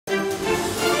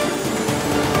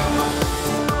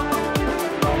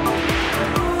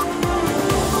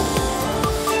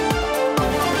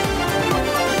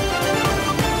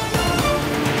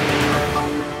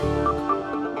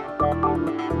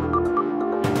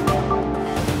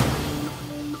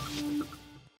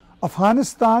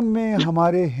अफगानिस्तान में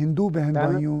हमारे हिंदू बहन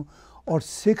भाइयों और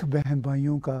सिख बहन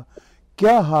भाइयों का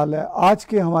क्या हाल है, आज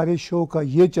के हमारे शो का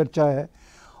ये चर्चा है।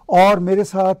 और मेरे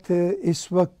साथ इस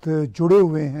वक्त जुड़े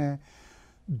हुए हैं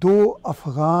दो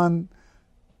अफ़गान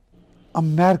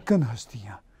अमेरिकन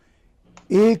हस्तियाँ,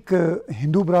 एक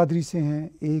हिंदू बरादरी से हैं,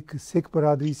 एक सिख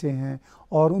बरादरी से हैं,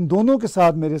 और उन दोनों के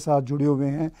साथ मेरे साथ जुड़े हुए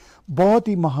हैं बहुत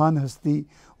ही महान हस्ती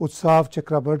उत्साव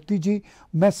चक्रवर्ती जी।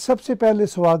 मैं सबसे पहले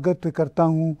स्वागत करता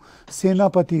हूं सेना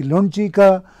पति लुंड जी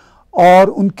का, और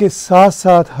उनके साथ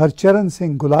साथ हरचरण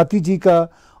सिंह गुलाती जी का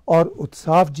और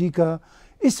उत्साव जी का।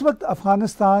 इस वक्त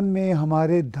अफ़गानिस्तान में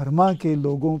हमारे धर्मा के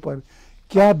लोगों पर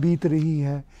क्या बीत रही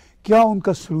है, क्या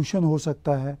उनका सलूशन हो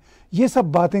सकता है, ये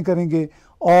सब बातें करेंगे।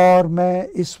 और मैं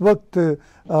इस वक्त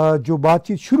जो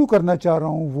बातचीत शुरू करना चाह रहा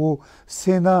हूँ वो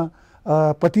सेना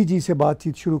पति जी से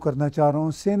बातचीत शुरू करना चाह रहा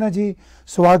हूँ। सेना जी,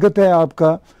 स्वागत है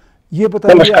आपका। ये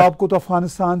बताइए, आपको तो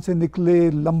अफ़गानिस्तान से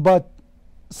निकले लंबा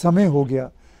समय हो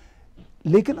गया,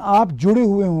 लेकिन आप जुड़े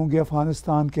हुए होंगे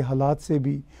अफ़गानिस्तान के हालात से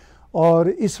भी, और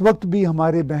इस वक्त भी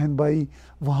हमारे बहन भाई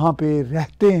वहाँ पे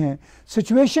रहते हैं।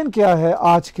 सिचुएशन क्या है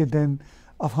आज के दिन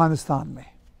अफ़गानिस्तान में?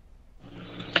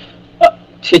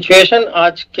 सिचुएशन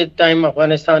आज के टाइम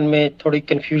अफगानिस्तान में थोड़ी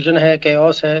कन्फ्यूजन है,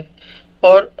 कैओस है।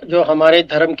 और जो हमारे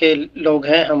धर्म के लोग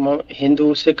हैं, हम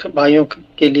हिंदू सिख भाइयों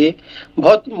के लिए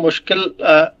बहुत मुश्किल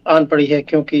आन पड़ी है,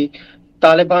 क्योंकि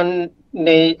तालिबान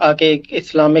ने आके एक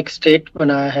इस्लामिक स्टेट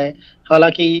बनाया है।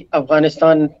 हालांकि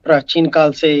अफगानिस्तान प्राचीन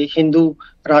काल से हिंदू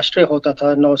राष्ट्र होता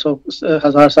था,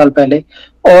 900 साल पहले।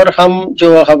 और हम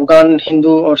जो अफगान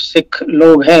हिंदू और सिख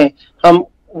लोग हैं, हम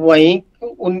वहीं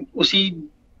उसी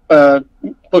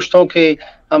पुश्तों के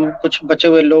हम कुछ बचे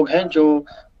हुए लोग हैं जो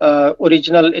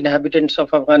ओरिजिनल इनहैबिटेंट्स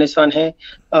ऑफ अफगानिस्तान हैं,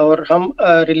 और हम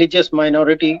रिलीजियस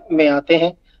माइनॉरिटी में आते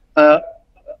हैं।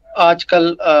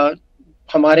 आजकल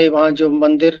हमारे वहाँ जो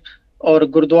मंदिर और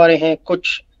गुरुद्वारे हैं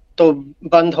कुछ तो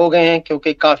बंद हो गए हैं,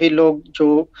 क्योंकि काफी लोग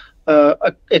जो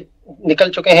निकल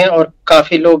चुके हैं और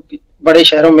काफी लोग बड़े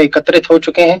शहरों में एकत्रित हो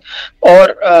चुके हैं।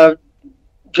 और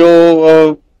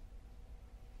जो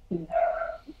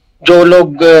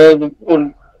लोग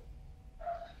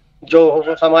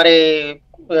जो हमारे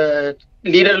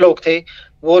लीडर लोग थे,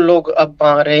 वो लोग अब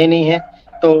वहाँ रहे नहीं हैं,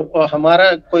 तो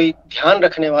हमारा कोई ध्यान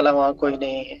रखने वाला वहाँ कोई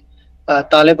नहीं है।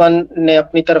 तालिबान ने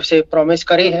अपनी तरफ से प्रॉमिस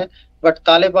करी है, बट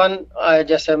तालिबान,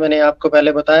 जैसे मैंने आपको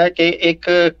पहले बताया, कि एक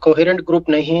कोहेरेंट ग्रुप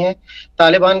नहीं है।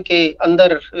 तालिबान के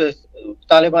अंदर,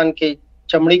 तालिबान के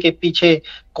चमड़ी के पीछे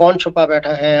कौन छुपा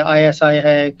बैठा है, ISI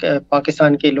है,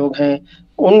 पाकिस्तान के लोग हैं,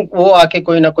 वो आके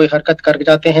कोई ना कोई हरकत कर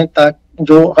जाते हैं, ताकि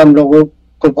जो हम लोगों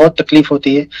को बहुत तकलीफ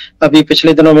होती है। अभी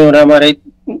पिछले दिनों में उन्होंने हमारे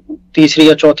तीसरी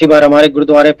या चौथी बार हमारे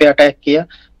गुरुद्वारे पे अटैक किया,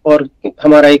 और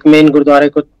हमारा एक मेन गुरुद्वारे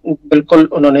को बिल्कुल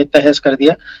उन्होंने तहस कर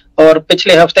दिया। और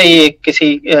पिछले हफ्ते ही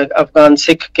किसी अफगान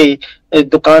सिख की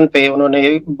दुकान पे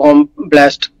उन्होंने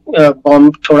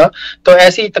बॉम्ब छोड़ा। तो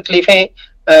ऐसी तकलीफें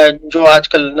जो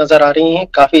आजकल नजर आ रही हैं,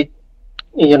 काफी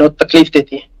तकलीफ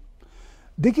देती हैं।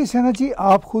 देखिए सेना जी,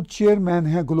 आप खुद चेयरमैन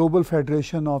हैं global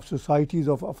federation of societies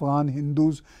of Afghan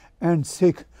Hindus and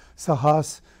Sikh,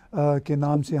 सहास के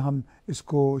नाम से हम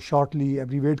इसको शॉर्टली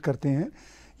एब्रीवेट करते हैं।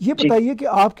 ये बताइए कि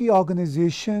आपकी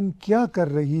ऑर्गेनाइजेशन क्या कर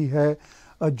रही है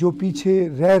जो पीछे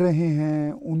रह रहे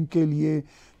हैं उनके लिए,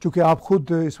 चूँकि आप खुद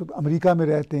इस वक्त अमेरिका में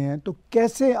रहते हैं, तो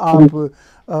कैसे आप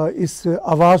इस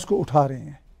आवाज़ को उठा रहे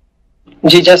हैं?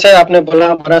 जी, जैसे आपने बोला,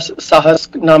 हमारा साहस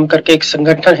नाम करके एक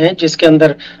संगठन है, जिसके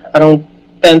अंदर अराउंड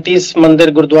 35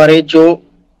 मंदिर गुरुद्वारे जो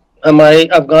हमारे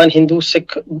अफगान हिंदू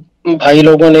सिख भाई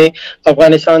लोगों ने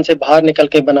अफगानिस्तान से बाहर निकल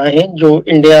के बनाए हैं, जो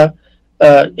India,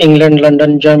 England,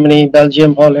 London, Germany,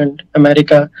 Belgium, Holland,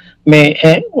 America में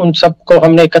हैं। उन सबको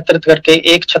हमने एकत्रित करके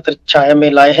एक छत्र छाया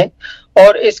में लाए हैं,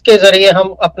 और इसके जरिए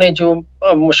हम अपने जो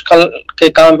मुश्किल के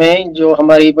काम हैं, जो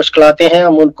हमारी मुश्किलातें हैं,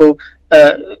 हम उनको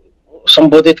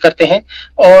संबोधित करते हैं।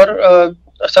 और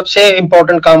सबसे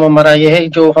इम्पोर्टेंट काम हमारा ये है,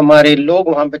 जो हमारे लोग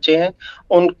वहाँ बचे हैं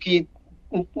उनकी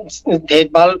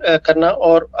देखभाल करना,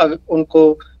 और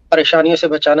उनको परेशानियों से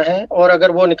बचाना है। और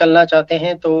अगर वो निकलना चाहते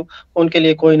हैं तो उनके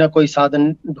लिए कोई ना कोई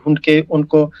साधन ढूंढ के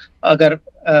उनको, अगर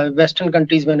वेस्टर्न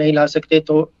कंट्रीज में नहीं ला सकते,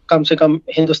 तो कम से कम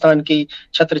हिंदुस्तान की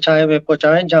छत्र छाया में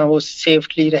पहुंचाएं, जहां वो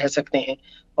सेफली रह सकते हैं।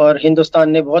 और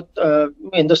हिंदुस्तान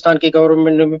की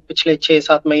गवर्नमेंट ने पिछले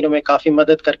 6-7 महीनों में काफी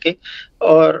मदद करके,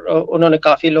 और उन्होंने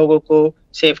काफी लोगों को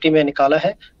सेफ्टी में निकाला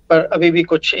है। पर अभी भी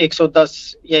कुछ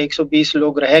 110 या 120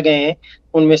 लोग रह गए हैं,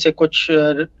 उनमें से कुछ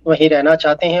वहीं रहना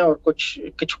चाहते हैं, और कुछ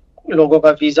लोगों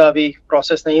का वीजा अभी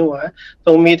प्रोसेस नहीं हुआ है।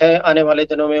 तो उम्मीद है आने वाले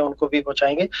दिनों में उनको भी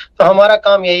पहुंचाएंगे। तो हमारा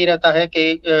काम यही रहता है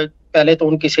कि पहले तो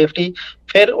उनकी सेफ्टी,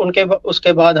 फिर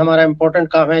उसके बाद हमारा इम्पोर्टेंट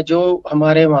काम है, जो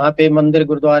हमारे वहाँ पे मंदिर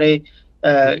गुरुद्वारे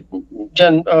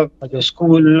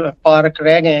स्कूल पार्क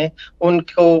रह गए हैं,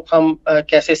 उनको हम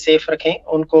कैसे सेफ रखें,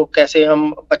 उनको कैसे हम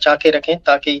बचा के रखें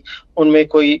ताकि उनमें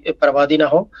कोई बर्बादी ना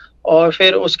हो। और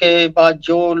फिर उसके बाद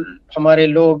जो हमारे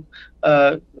लोग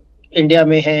इंडिया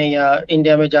में हैं या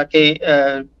इंडिया में जाके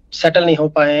सेटल नहीं हो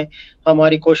पाए,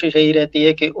 हमारी कोशिश यही रहती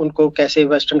है कि उनको कैसे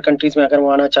वेस्टर्न कंट्रीज में अगर वो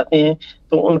आना चाहते हैं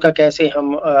तो उनका कैसे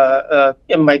हम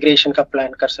माइग्रेशन का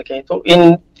प्लान कर सकें। तो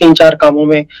इन 3-4 कामों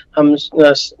में हम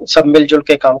सब मिलजुल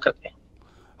के काम करते हैं।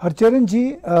 हरचरण जी,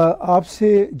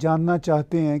 आपसे जानना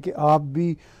चाहते हैं कि आप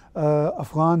भी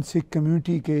अफ़गान सिख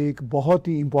कम्युनिटी के एक बहुत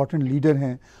ही इम्पोर्टेंट लीडर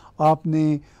हैं।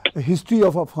 आपने history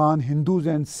of Afghan Hindus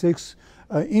and Sikhs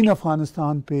इन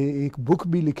अफ़गानिस्तान पे एक बुक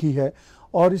भी लिखी है,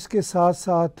 और इसके साथ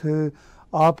साथ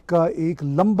आपका एक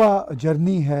लंबा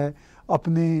जर्नी है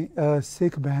अपने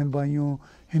सिख बहन भाइयों,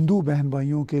 हिंदू बहन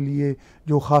भाइयों के लिए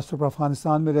जो ख़ास तौर पर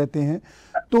अफ़गानिस्तान में रहते हैं।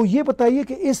 तो ये बताइए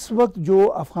कि इस वक्त जो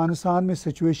अफ़गानिस्तान में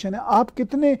सिचुएशन है, आप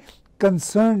कितने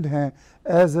कंसर्न्ड हैं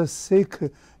as a Sikh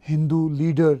Hindu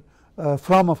leader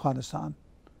from Afghanistan?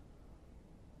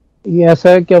 ये ऐसा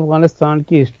है कि अफ़गानिस्तान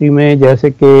की हिस्ट्री में,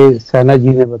 जैसे कि सेना जी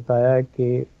ने बताया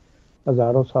कि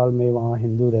हज़ारों साल में वहाँ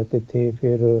हिंदू रहते थे,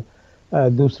 फिर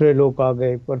दूसरे लोग आ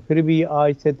गए, पर फिर भी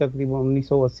आज से तकरीबन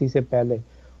 1980 से पहले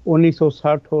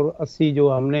 1960 और 80 जो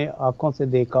हमने आँखों से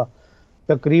देखा,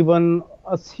 तकरीबन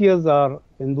 80,000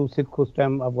 हिंदू सिख उस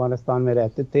टाइम अफ़गानिस्तान में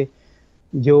रहते थे,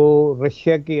 जो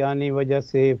रशिया की आने वजह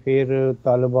से, फिर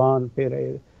तालिबान,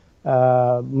 फिर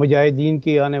मुजाहिदीन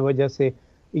की आने वजह से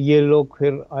ये लोग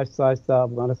फिर आहिस्ता आहिस्ता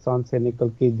अफ़गानिस्तान से निकल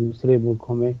के दूसरे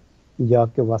मुल्कों में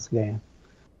जाके बस गए हैं।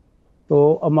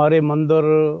 तो हमारे मंदिर,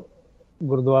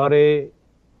 गुरुद्वारे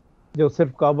जो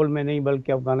सिर्फ काबुल में नहीं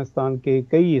बल्कि अफ़गानिस्तान के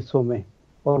कई हिस्सों में,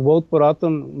 और बहुत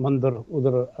पुरातन मंदिर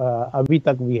उधर अभी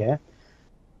तक भी है।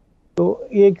 तो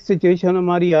एक सिचुएशन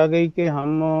हमारी आ गई कि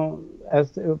हम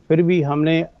ऐसे, फिर भी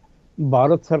हमने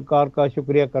भारत सरकार का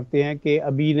शुक्रिया करते हैं कि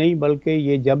अभी नहीं बल्कि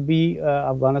ये जब भी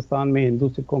अफ़गानिस्तान में हिंदू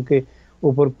सिखों के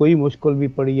ऊपर कोई मुश्किल भी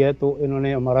पड़ी है तो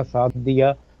इन्होंने हमारा साथ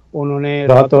दिया। उन्होंने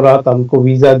रातों रात हमको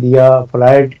वीज़ा दिया,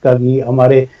 फ्लाइट का भी,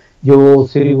 हमारे जो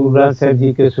श्री गुरु ग्रंथ साहिब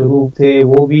जी के स्वरूप थे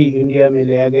वो भी इंडिया में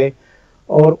ले गए,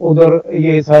 और उधर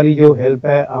ये सारी जो हेल्प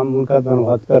है हम उनका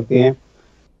धन्यवाद करते हैं।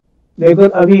 लेकिन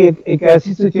अभी एक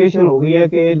ऐसी सिचुएशन हो गई है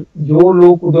कि जो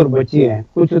लोग उधर बचे हैं,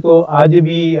 कुछ तो आज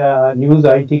भी न्यूज़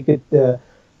आई थी कि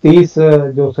 30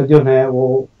 जो सज्जन हैं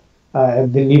वो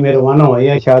दिल्ली में रवाना हुए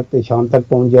हैं, शायद शाम तक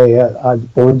पहुंच जाए या आज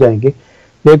पहुंच जाएंगे।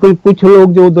 लेकिन कुछ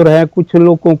लोग जो उधर हैं, कुछ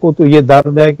लोगों को तो ये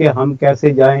दर्द है कि हम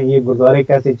कैसे जाएं, ये गुरुद्वारे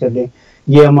कैसे चलें,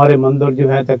 ये हमारे मंदिर जो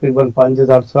है तकरीबन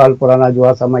 5000 साल पुराना जो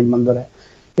आसामाई मंदिर है,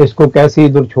 इसको कैसे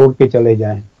इधर छोड़ के चले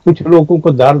जाएं। कुछ लोगों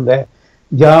को दर्द है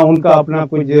जहाँ उनका अपना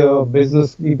कुछ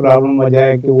बिजनेस की प्रॉब्लम आ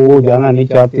जाए कि वो जाना नहीं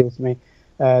चाहते, उसमें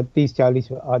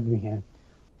 30-40 आदमी हैं।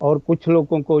 और कुछ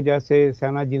लोगों को, जैसे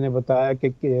सेना जी ने बताया कि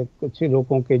कुछ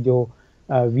लोगों के जो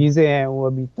वीज़े हैं वो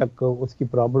अभी तक उसकी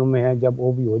प्रॉब्लम में है, जब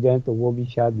वो भी हो जाए तो वो भी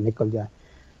शायद निकल जाए।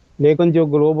 लेकिन जो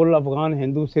ग्लोबल अफ़गान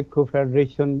हिंदू सिख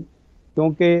फेडरेशन,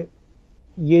 क्योंकि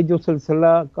ये जो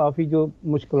सिलसिला काफ़ी जो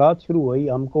मुश्किलात शुरू हुई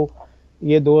हमको,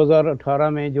 ये 2018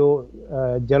 में जो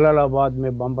जलालाबाद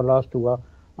में बम ब्लास्ट हुआ,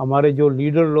 हमारे जो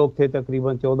लीडर लोग थे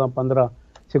तकरीबन 14-15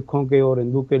 सिखों के और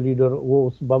हिंदू के लीडर, वो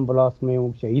उस बम ब्लास्ट में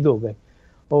वो शहीद हो गए।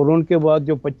 और उनके बाद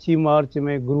जो 25 मार्च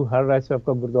में गुरु हरराय साहब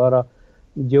का गुरुद्वारा,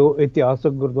 जो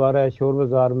ऐतिहासिक गुरुद्वारा है शोर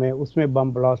बाज़ार में, उसमें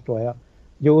बम ब्लास्ट हुआ,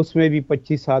 जो उसमें भी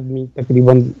 25 आदमी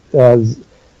तकरीबन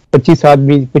 25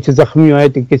 आदमी कुछ ज़ख्मी हुए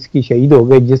तो किसकी शहीद हो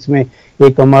गए, जिसमें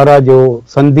एक हमारा जो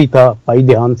संधी था भाई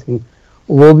ध्यान सिंह,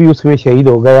 वो भी उसमें शहीद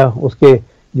हो गया। उसके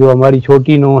जो हमारी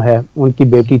छोटी नूंह है उनकी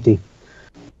बेटी थी।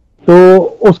 तो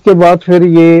उसके बाद फिर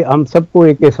ये हम सबको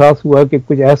एक एहसास हुआ कि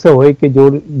कुछ ऐसा हो कि जो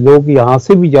लोग यहाँ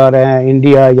से भी जा रहे हैं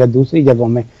इंडिया या दूसरी जगहों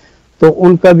में, तो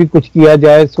उनका भी कुछ किया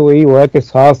जाए। सो यही हुआ कि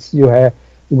सास जो है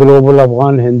ग्लोबल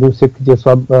अफ़गान हिंदू सिख जो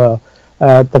सब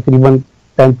तकरीबन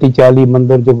 35-40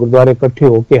 मंदिर जो गुरुद्वारे इकट्ठे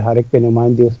होके हर एक के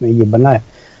नुमाइंदे उसमें ये बना है।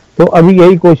 तो अभी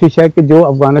यही कोशिश है कि जो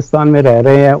अफ़गानिस्तान में रह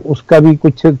रहे हैं उसका भी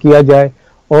कुछ किया जाए,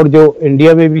 और जो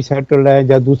इंडिया में भी सेटल है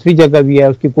या दूसरी जगह भी है,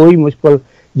 उसकी कोई मुश्किल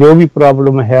जो भी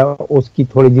प्रॉब्लम है उसकी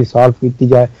थोड़ी सी सॉल्व की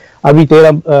जाए। अभी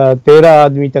 13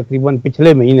 आदमी तकरीबन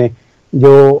पिछले महीने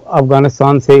जो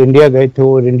अफ़गानिस्तान से इंडिया गए थे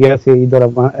और इंडिया से इधर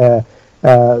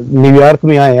न्यूयॉर्क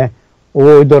में आए हैं,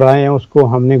 वो इधर आए हैं, उसको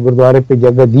हमने गुरुद्वारे पे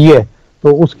जगह दी है।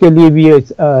 तो उसके लिए भी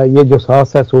ये जो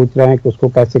सास है सोच रहे हैं कि उसको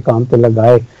कैसे काम पे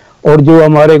लगाए। और जो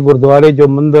हमारे गुरुद्वारे जो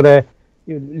मंदिर है,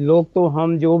 लोग तो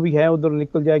हम जो भी है उधर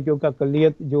निकल जाए, क्योंकि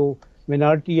अकलियत जो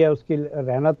मिनारिटी है उसके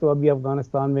रहना तो अभी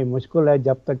अफ़गानिस्तान में मुश्किल है,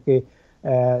 जब तक कि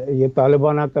ये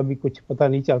तालिबान का भी कुछ पता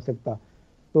नहीं चल सकता।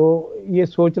 तो ये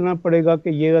सोचना पड़ेगा कि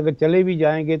ये अगर चले भी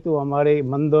जाएंगे तो हमारे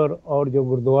मंदिर और जो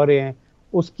गुरुद्वारे हैं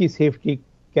उसकी सेफ्टी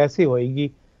कैसे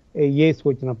होएगी, ये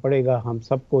सोचना पड़ेगा हम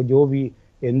सबको, जो भी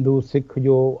हिंदू सिख,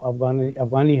 जो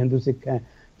अफगानी हिंदू सिख हैं,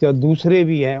 जो दूसरे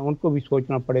भी हैं, उनको भी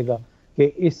सोचना पड़ेगा कि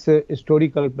इस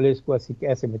हिस्टोरिकल प्लेस को ऐसे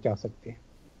कैसे बचा सकते हैं।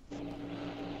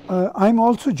 I'm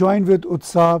also joined with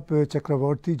Utsav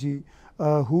Chakrabarti ji,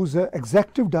 who's the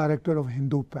Executive Director of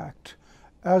Hindu Pact,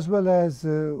 as well as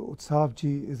Utsav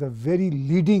ji is a very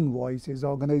leading voice. His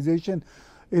organization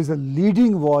is a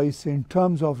leading voice in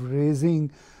terms of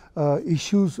raising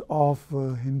issues of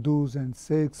Hindus and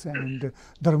Sikhs and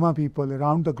Dharma people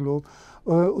around the globe.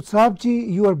 Utsav ji,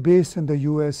 you are based in the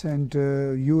US, and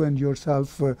you and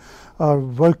yourself are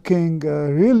working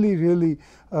really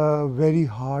very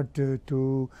hard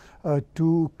to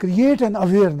create an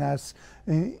awareness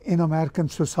in American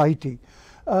society.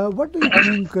 What do you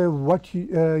think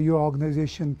your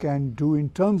organization can do in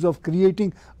terms of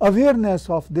creating awareness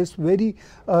of this very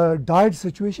dire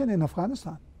situation in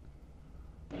Afghanistan?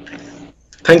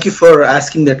 Thank you for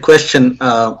asking that question.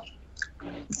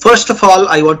 First of all,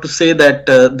 I want to say that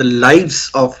the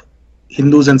lives of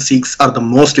Hindus and Sikhs are the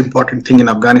most important thing in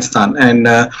Afghanistan,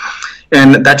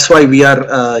 and that's why we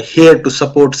are here to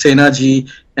support Sena ji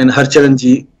and Harcharan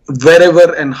ji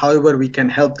wherever and however we can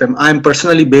help them. I am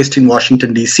personally based in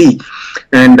Washington DC,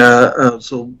 and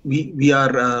so we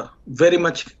are very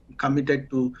much committed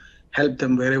to help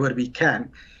them wherever we can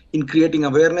in creating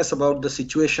awareness about the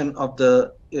situation of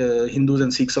the Hindus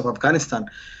and Sikhs of Afghanistan.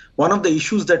 One of the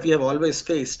issues that we have always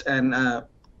faced, and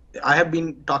I have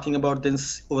been talking about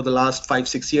this over the last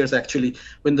 5-6 years actually.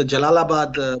 When the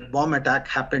Jalalabad bomb attack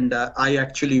happened, I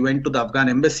actually went to the Afghan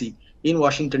embassy in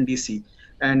Washington DC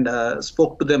and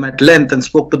spoke to them at length, and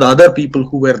spoke to the other people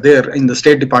who were there in the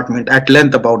State Department at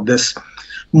length about this.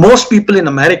 Most people in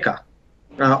America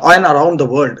and around the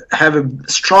world have a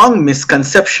strong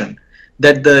misconception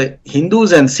that the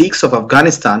Hindus and Sikhs of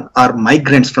Afghanistan are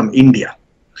migrants from India,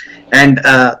 and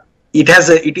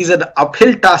it is an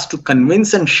uphill task to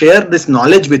convince and share this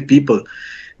knowledge with people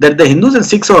that the Hindus and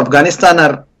Sikhs of Afghanistan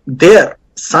are there,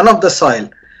 son of the soil,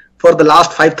 for the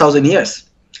last 5,000 years.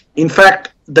 In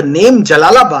fact, the name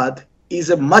Jalalabad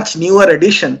is a much newer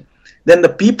addition than the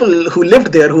people who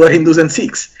lived there, who are Hindus and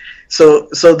Sikhs. So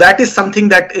that is something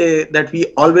that we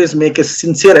always make a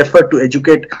sincere effort to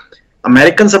educate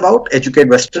Americans about, educate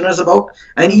Westerners about,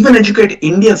 and even educate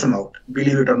Indians about,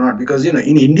 believe it or not, because in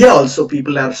India also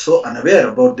people are so unaware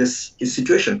about this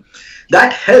situation.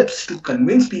 That helps to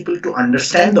convince people to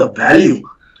understand the value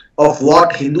of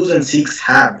what Hindus and Sikhs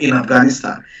have in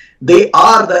Afghanistan. They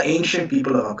are the ancient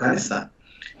people of Afghanistan,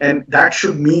 and that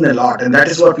should mean a lot, and that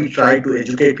is what we try to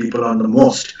educate people on the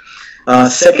most.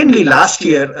 Secondly, last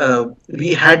year we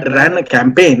had ran a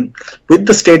campaign with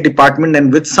the State Department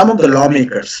and with some of the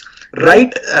lawmakers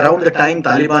right around the time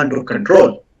Taliban took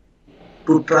control,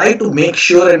 to try to make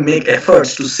sure and make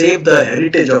efforts to save the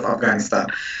heritage of Afghanistan.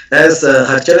 As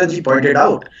Harcharan ji pointed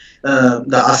out,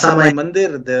 the Asamai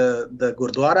Mandir, the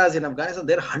Gurdwaras in Afghanistan,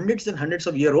 they're hundreds and hundreds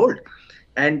of years old,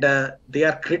 and they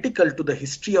are critical to the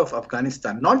history of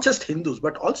Afghanistan, not just Hindus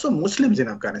but also Muslims in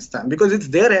Afghanistan, because it's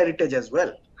their heritage as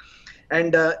well.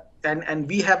 And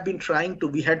we have been trying to,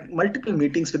 we had multiple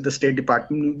meetings with the State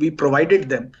Department. We provided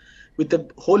them with a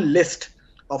whole list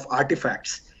of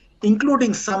artifacts,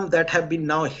 including some that have been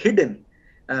now hidden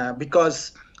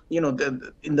because in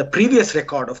the previous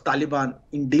record of Taliban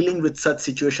in dealing with such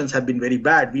situations have been very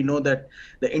bad. We know that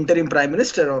the interim prime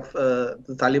minister of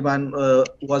the Taliban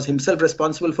was himself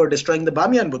responsible for destroying the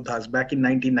Bamiyan Buddhas back in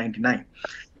 1999.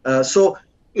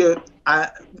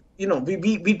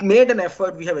 We made an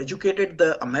effort. We have educated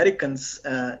the Americans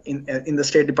in the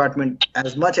State Department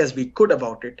as much as we could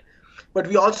about it. But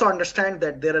we also understand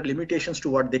that there are limitations to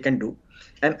what they can do.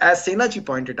 And as Sena ji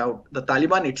pointed out, the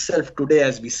Taliban itself today,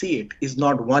 as we see it, is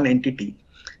not one entity.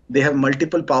 They have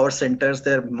multiple power centers,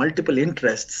 there are multiple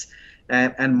interests,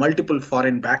 and multiple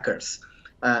foreign backers.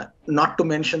 Not to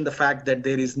mention the fact that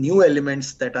there is new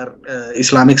elements that are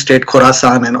Islamic State,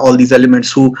 Khorasan, and all these elements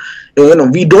who,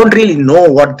 we don't really know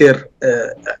what their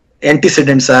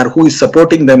antecedents are, who is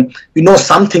supporting them. We know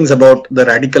some things about the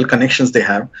radical connections they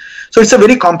have. So it's a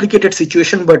very complicated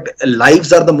situation, but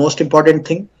lives are the most important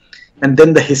thing. And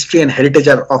then the history and heritage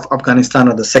of Afghanistan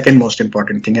are the second most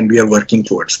important thing, and we are working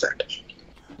towards that.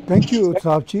 Thank you,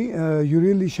 Utsav ji. You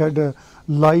really shed a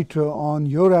light on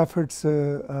your efforts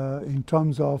in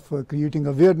terms of creating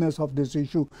awareness of this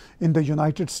issue in the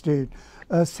United States.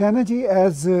 Sena ji,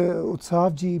 as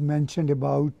Utsav ji mentioned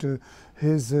about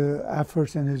his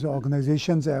efforts and his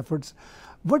organization's efforts,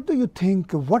 what do you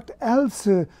think, what else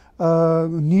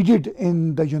needed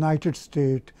in the United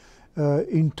States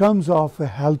in terms of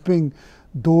helping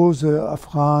those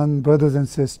Afghan brothers and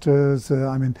sisters,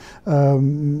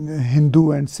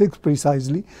 Hindu and Sikhs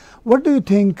precisely? What do you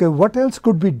think, what else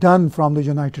could be done from the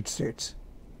United States?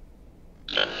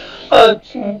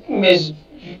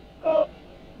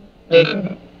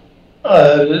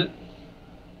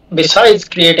 Besides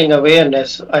creating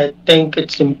awareness, I think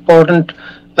it's important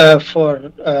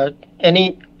for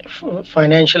any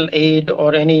financial aid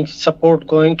or any support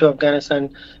going to Afghanistan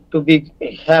to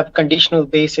have conditional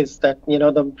basis, that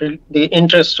the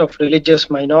interests of religious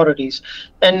minorities,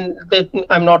 and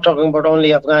I'm not talking about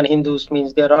only Afghan Hindus,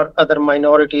 means there are other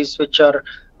minorities which are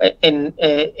in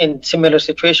similar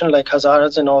situation like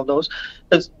Hazaras and all those,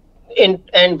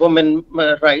 and women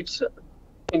rights.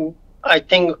 I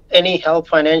think any help,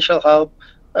 financial help,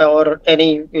 or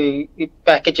any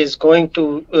packages going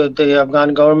to the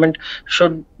Afghan government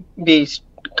should be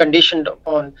conditioned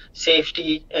on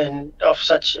safety and of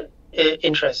such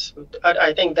interests.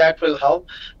 I think that will help.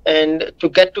 And to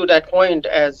get to that point,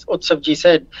 as Utsav ji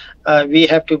said, we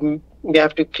have to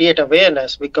create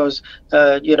awareness, because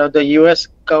the U.S.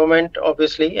 government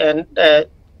obviously and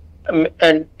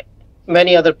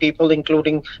many other people,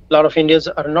 including a lot of Indians,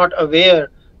 are not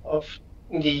aware of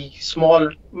the small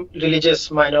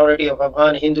religious minority of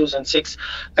Afghan Hindus and Sikhs,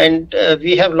 and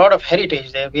we have a lot of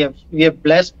heritage there. We have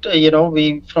blessed, we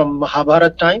from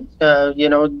Mahabharat time,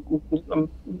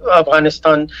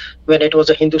 Afghanistan, when it was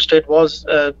a Hindu state, was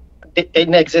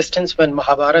in existence when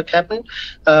Mahabharat happened.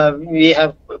 We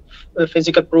have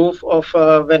physical proof of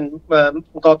when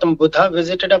Gautam Buddha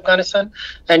visited Afghanistan,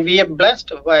 and we are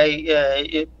blessed by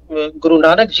Guru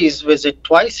Nanak Ji's visit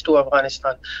twice to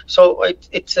Afghanistan. So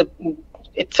it's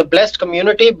a blessed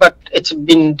community, but it's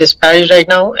been disparaged right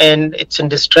now, and it's in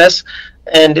distress,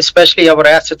 and especially our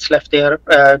assets left there,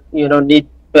 need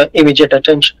immediate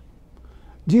attention.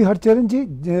 जी हरचरण जी,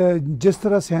 जिस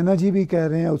तरह सेना जी भी कह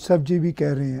रहे हैं, उत्सव जी भी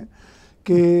कह रहे हैं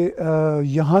कि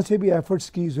यहाँ से भी एफर्ट्स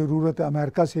की ज़रूरत है,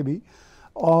 अमेरिका से भी,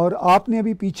 और आपने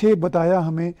अभी पीछे बताया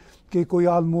हमें कि कोई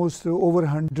almost over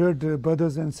 100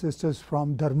 brothers and sisters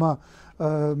from Dharma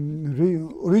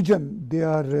region, they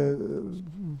are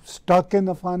stuck in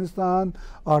Afghanistan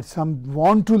or some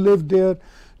want to live there.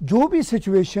 जो भी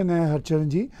सिचुएशन है हरचरण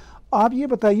जी, आप ये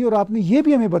बताइए, और आपने ये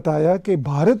भी हमें बताया कि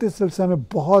भारत इस सिलसिले में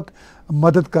बहुत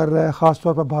मदद कर रहा है, ख़ास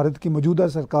तौर पर भारत की मौजूदा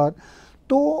सरकार।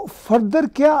 तो फर्दर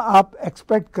क्या आप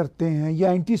एक्सपेक्ट करते हैं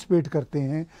या एंटीसिपेट करते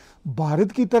हैं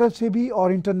भारत की तरफ से भी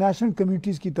और इंटरनेशनल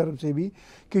कम्युनिटीज़ की तरफ से भी,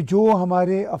 कि जो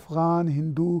हमारे अफ़गान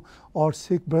हिंदू और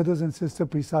Sikh brothers and sister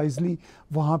precisely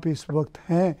वहाँ पे इस वक्त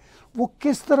हैं, वो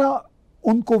किस तरह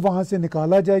उनको वहाँ से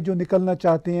निकाला जाए जो निकलना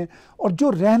चाहते हैं, और जो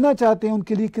रहना चाहते हैं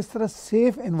उनके लिए किस तरह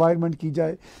सेफ एनवायरनमेंट की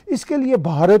जाए? इसके लिए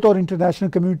भारत और इंटरनेशनल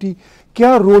कम्युनिटी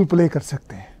क्या रोल प्ले कर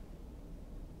सकते हैं?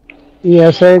 ये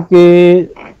ऐसा है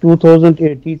कि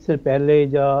 2018 से पहले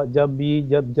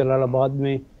जब जलालाबाद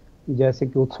में, जैसे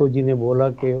कि उत्सव जी ने बोला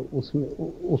कि उस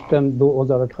टाइम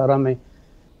 2018 में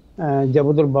जब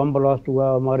उधर बम ब्लास्ट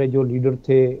हुआ, हमारे जो लीडर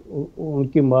थे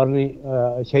उनकी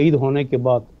शहीद होने के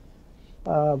बाद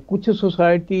कुछ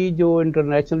सोसाइटी जो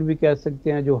इंटरनेशनल भी कह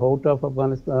सकते हैं, जो आउट ऑफ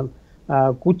अफगानिस्तान,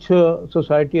 कुछ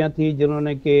सोसाइटियां थी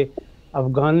जिन्होंने कि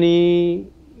अफ़गानी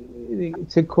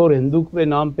सिख और हिंदू के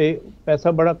नाम पे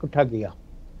पैसा बड़ा इकट्ठा किया,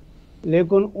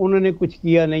 लेकिन उन्होंने कुछ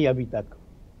किया नहीं अभी तक।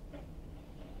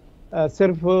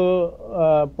 सिर्फ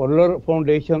पोलर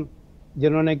फाउंडेशन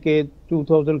जिन्होंने कि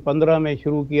 2015 में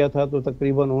शुरू किया था, तो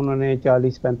तकरीबन उन्होंने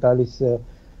 40-45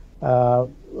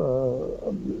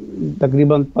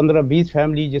 तकरीबन 15-20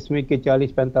 फैमिली, जिसमें कि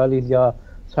 40-45 या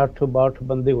 60-62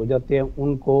 बंदे हो जाते हैं,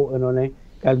 उनको इन्होंने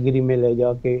कैलगरी में ले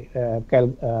जाके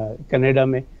कनाडा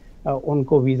में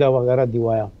उनको वीज़ा वगैरह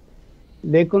दिवाया।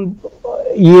 लेकिन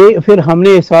ये फिर हमने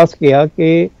एहसास किया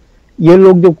कि ये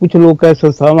लोग जो कुछ लोग हैं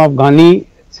संस्थान अफ़गानी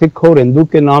सिख और हिंदू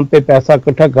के नाम पे पैसा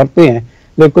इकट्ठा करते हैं,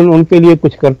 लेकिन उनके लिए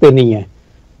कुछ करते नहीं हैं।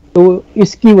 तो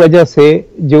इसकी वजह से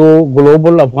जो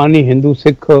ग्लोबल अफ़गानी हिंदू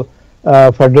सिख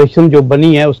फेडरेशन जो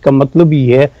बनी है, उसका मतलब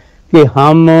ये है कि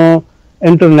हम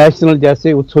इंटरनेशनल,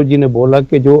 जैसे उत्सव जी ने बोला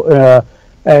कि जो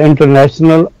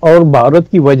इंटरनेशनल और भारत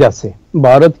की वजह से,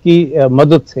 भारत की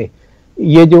मदद से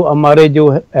ये जो हमारे जो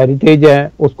हेरिटेज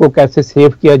है उसको कैसे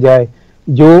सेव किया जाए,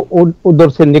 जो उधर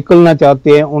से निकलना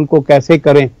चाहते हैं उनको कैसे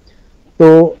करें,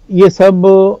 तो ये सब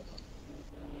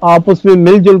आपस में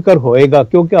मिलजुल कर होएगा,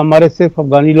 क्योंकि हमारे सिर्फ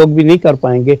अफगानी लोग भी नहीं कर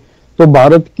पाएंगे। तो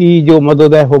भारत की जो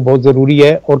मदद है वो बहुत ज़रूरी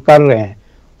है और कर रहे हैं।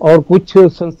 और कुछ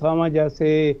संस्थाएं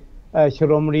जैसे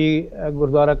श्रोमणी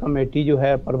गुरुद्वारा कमेटी जो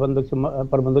है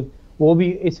प्रबंधक वो भी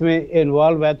इसमें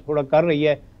इन्वॉल्व है, थोड़ा कर रही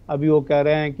है। अभी वो कह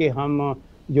रहे हैं कि हम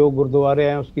जो गुरुद्वारे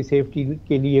हैं उसकी सेफ्टी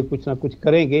के लिए कुछ ना कुछ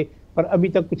करेंगे, पर अभी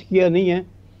तक कुछ किया नहीं है।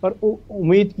 पर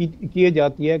उम्मीद की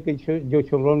जाती है कि जो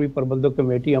श्रोमणी प्रबंधक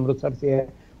कमेटी अमृतसर से है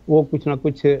वो कुछ ना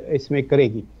कुछ इसमें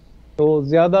करेगी। तो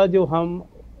ज़्यादा जो हम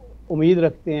उम्मीद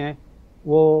रखते हैं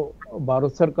वो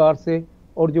भारत सरकार से,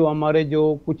 और जो हमारे जो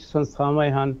कुछ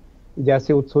संस्थाएं हैं,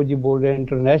 जैसे उत्सव जी बोल रहे हैं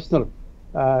इंटरनेशनल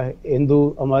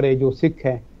हिंदू हमारे जो सिख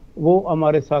हैं वो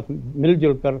हमारे साथ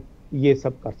मिलजुल कर ये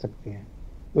सब कर सकते हैं।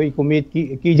 तो एक उम्मीद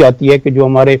की जाती है कि जो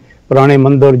हमारे पुराने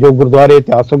मंदिर, जो गुरुद्वारे,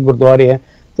 ऐतिहासिक गुरुद्वारे हैं,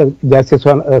 तो जैसे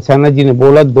सेना जी ने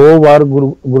बोला 2 बार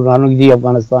गुरु नानक जी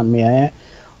अफगानिस्तान में आए हैं,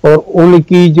 और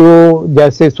उनकी जो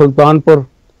जैसे सुल्तानपुर,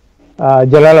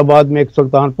 जलालाबाद में एक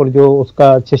सुल्तानपुर जो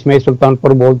उसका चश्मे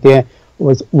सुल्तानपुर बोलते हैं,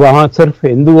 वहाँ सिर्फ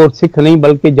हिंदू और सिख नहीं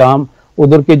बल्कि जहाँ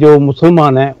उधर के जो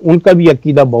मुसलमान हैं उनका भी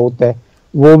अकीदा बहुत है,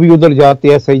 वो भी उधर जाते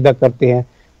हैं, सजदा करते हैं।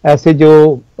 ऐसे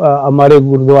जो हमारे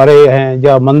गुरुद्वारे हैं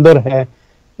या मंदिर है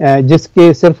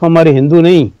जिसके सिर्फ हमारे हिंदू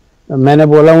नहीं, मैंने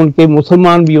बोला उनके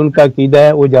मुसलमान भी उनका अकीदा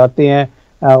है, वो जाते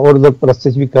हैं और उधर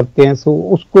प्रस्तिश भी करते हैं। सो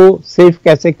उसको सेफ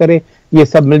कैसे करें, ये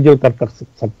सब मिलजुल कर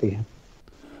सकते हैं।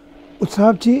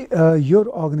 Utsav ji, your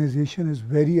organization is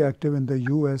very active in the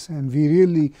US and we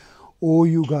really owe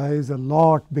you guys a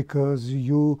lot because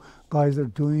you guys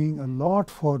are doing a lot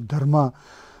for Dharma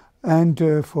and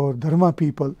for Dharma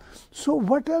people. So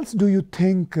what else do you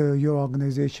think your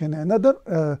organization and other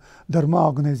Dharma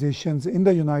organizations in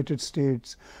the United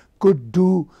States could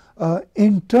do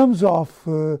in terms of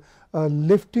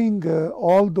lifting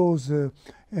all those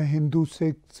Hindu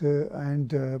Sikhs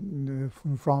and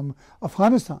from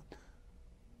Afghanistan?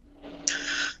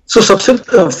 So,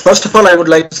 first of all, I would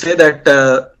like to say that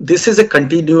this is a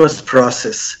continuous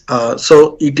process.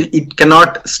 So it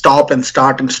cannot stop and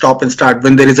start and stop and start.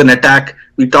 When there is an attack,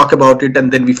 we talk about it and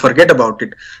then we forget about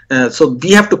it. So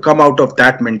we have to come out of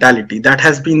that mentality. That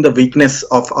has been the weakness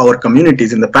of our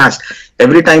communities in the past.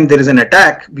 Every time there is an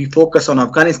attack, we focus on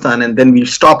Afghanistan and then we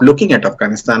stop looking at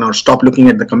Afghanistan or stop looking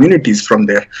at the communities from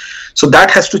there. So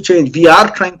that has to change. We are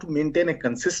trying to maintain a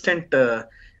consistent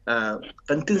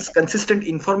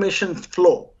information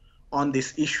flow on this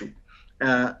issue,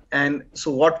 and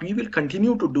so what we will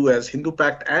continue to do as Hindu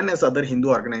Pact and as other Hindu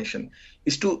organization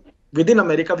is to, within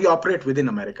America, we operate within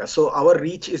America, so our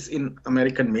reach is in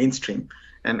American mainstream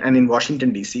and in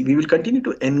Washington DC. We will continue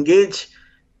to engage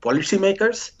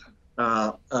policymakers,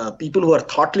 people who are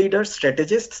thought leaders,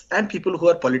 strategists, and people who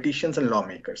are politicians and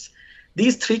lawmakers.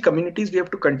 These 3 communities, we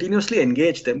have to continuously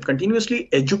engage them, continuously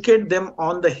educate them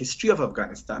on the history of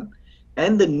Afghanistan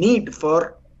and the need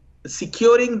for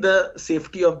securing the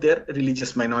safety of their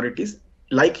religious minorities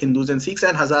like Hindus and Sikhs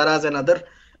and Hazaras and other,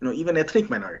 even ethnic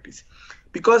minorities.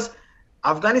 Because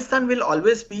Afghanistan will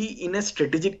always be in a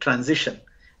strategic transition.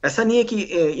 ऐसा नहीं है कि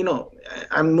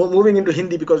I'm moving into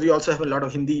Hindi because we also have a lot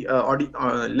of Hindi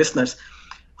listeners.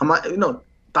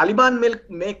 Taliban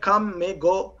may come, may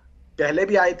go. पहले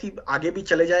भी आई थी, आगे भी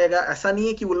चले जाएगा, ऐसा नहीं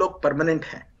है कि वो लोग परमानेंट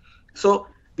हैं. So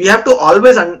we have to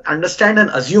always understand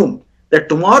and assume that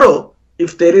tomorrow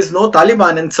if there is no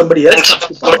Taliban and somebody else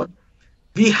comes to power,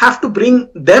 we have to bring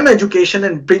them education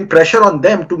and bring pressure on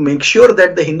them to make sure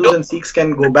that the Hindus and Sikhs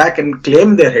can go back and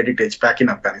claim their heritage back in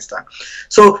Afghanistan.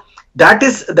 So that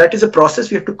is a process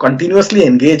we have to continuously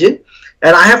engage in.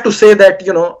 And I have to say that,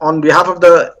 on behalf of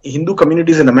the Hindu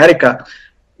communities in America,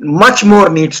 much more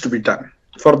needs to be done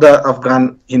for the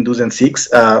Afghan Hindus and Sikhs.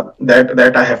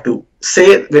 That I have to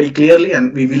say very clearly,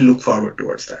 and we will look forward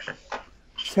towards that.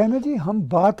 सेना जी, हम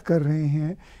बात कर रहे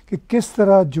हैं कि किस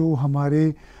तरह जो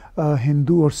हमारे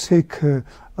हिंदू और सिख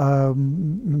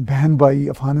बहन भाई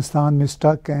अफ़गानिस्तान में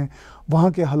स्टक हैं,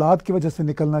 वहाँ के हालात की वजह से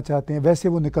निकलना चाहते हैं, वैसे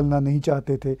वो निकलना नहीं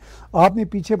चाहते थे। आपने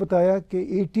पीछे बताया कि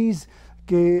 80s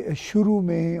के शुरू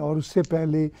में और उससे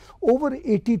पहले ओवर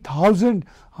 80,000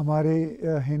 हमारे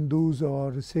हिंदूज़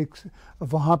और सिख्स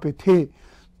वहाँ पे थे।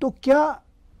 तो क्या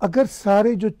अगर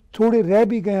सारे जो थोड़े रह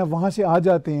भी गए हैं वहाँ से आ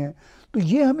जाते हैं, तो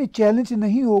ये हमें चैलेंज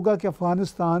नहीं होगा कि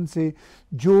अफ़गानिस्तान से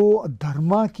जो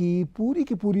धर्मा की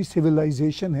पूरी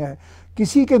सिविलाइजेशन है,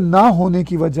 किसी के ना होने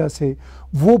की वजह से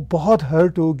वो बहुत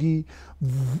हर्ट होगी?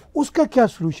 उसका क्या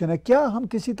सलूशन है? क्या हम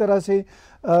किसी तरह से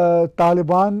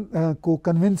तालिबान को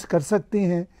कन्विंस कर सकते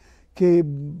हैं कि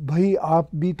भाई आप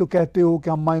भी तो कहते हो कि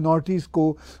हम माइनॉरिटीज़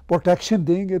को प्रोटेक्शन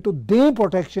देंगे, तो दें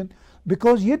प्रोटेक्शन,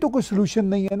 बिकॉज ये तो कोई सलूशन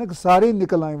नहीं है ना कि सारे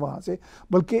निकल आए वहाँ से,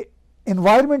 बल्कि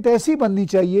एनवायरनमेंट ऐसी बननी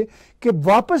चाहिए कि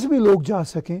वापस भी लोग जा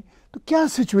सकें। तो क्या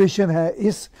सिचुएशन है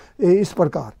इस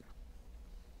प्रकार?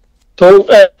 तो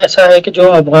ऐसा है कि जो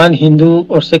अफगान हिंदू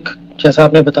और सिख, जैसा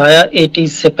आपने बताया, 80s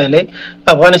से पहले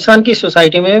अफगानिस्तान की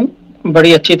सोसाइटी में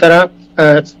बड़ी अच्छी तरह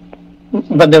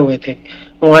बंधे हुए थे।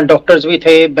 वहाँ डॉक्टर्स भी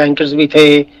थे, बैंकर्स भी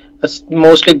थे,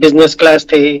 मोस्टली बिजनेस क्लास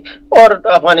थे, और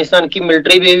अफगानिस्तान की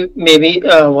मिलिट्री में भी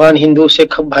अफगान हिंदू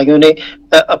सिख भाइयों ने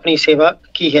अपनी सेवा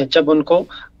की है जब उनको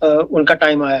उनका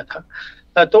टाइम आया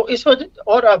था। तो इस वजह,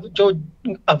 और अब जो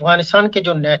अफगानिस्तान के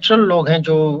जो नेचुरल लोग हैं,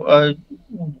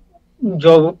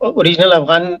 जो ओरिजिनल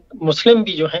अफगान मुस्लिम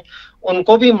भी जो हैं,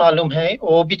 उनको भी मालूम है,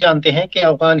 वो भी जानते हैं कि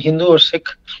अफगान हिंदू और सिख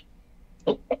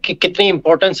की कितनी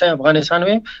इंपॉर्टेंस है अफगानिस्तान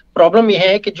में। प्रॉब्लम यह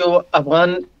है कि जो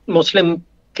अफगान मुस्लिम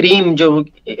क्रीम, जो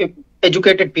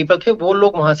एजुकेटेड पीपल थे, वो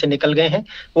लोग वहां से निकल गए हैं।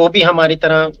 वो भी हमारी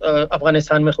तरह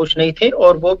अफगानिस्तान में खुश नहीं थे,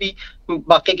 और वो भी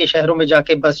बाकी के शहरों में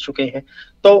जाके बस चुके हैं।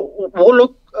 तो वो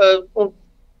लोग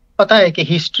पता है कि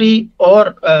हिस्ट्री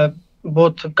और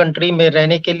बोथ कंट्री में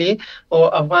रहने के लिए वो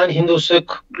अफगान हिंदू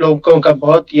सिख लोगों का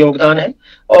बहुत योगदान है,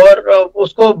 और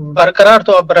उसको बरकरार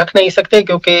तो अब रख नहीं सकते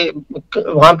क्योंकि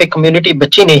वहां पे कम्युनिटी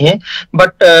बची नहीं है,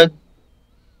 बट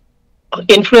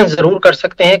इन्फ्लुएंस जरूर कर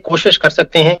सकते हैं, कोशिश कर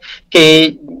सकते हैं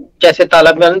कि जैसे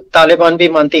तालिबान भी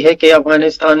मानती है कि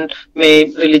अफगानिस्तान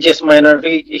में religious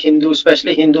minority Hindu,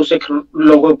 specially Hindu Sikh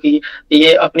लोगों की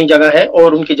ये अपनी जगह है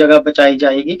और उनकी जगह बचाई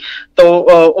जाएगी। तो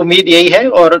उम्मीद यही है,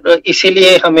 और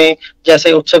इसीलिए हमें,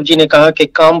 जैसे उत्सव जी ने कहा, कि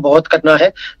काम बहुत करना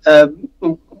है।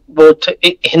 बहुत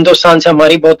हिंदुस्तान से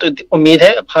हमारी बहुत उम्मीद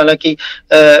है, हालांकि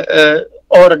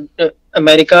और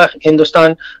अमेरिका,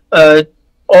 हिंदुस्तान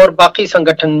और बाकी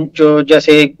संगठन, जो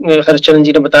जैसे हरचरण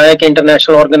जी ने बताया कि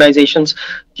इंटरनेशनल ऑर्गेनाइजेशंस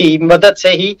की मदद से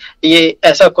ही ये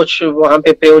ऐसा कुछ वहां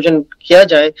पे प्रयोजन किया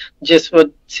जाए जिस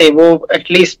से वो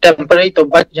एटलीस्ट टेम्पररी तो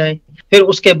बच जाएं। फिर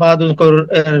उसके बाद उनको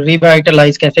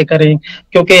रिवाइटलाइज कैसे करें,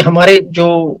 क्योंकि हमारे जो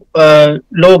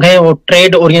लोग हैं वो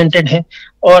ट्रेड ओरिएंटेड हैं,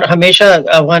 और हमेशा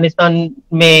अफगानिस्तान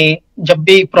में जब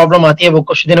भी प्रॉब्लम आती है वो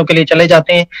कुछ दिनों के लिए चले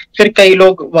जाते हैं, फिर कई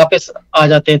लोग वापस आ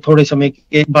जाते हैं थोड़े समय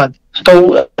के बाद। तो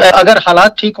अगर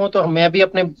हालात ठीक हो तो मैं भी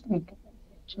अपने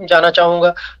जाना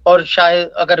चाहूंगा, और शायद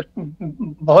अगर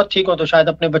बहुत ठीक हो तो शायद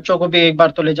अपने बच्चों को भी एक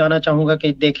बार तो ले जाना चाहूंगा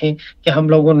कि देखें कि हम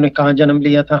लोगों ने कहाँ जन्म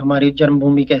लिया था, हमारी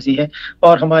जन्मभूमि कैसी है,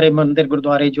 और हमारे मंदिर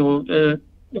गुरुद्वारे जो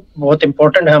बहुत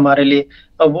इम्पोर्टेंट है हमारे लिए,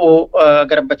 वो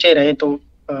अगर बचे रहें तो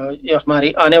ये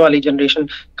हमारी आने वाली जनरेशन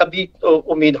कभी तो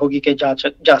उम्मीद होगी कि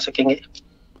जा सकेंगे।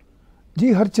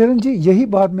 जी हरचरण जी, यही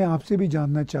बात मैं आपसे भी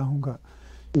जानना चाहूँगा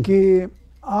कि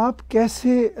आप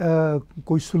कैसे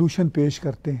कोई सलूशन पेश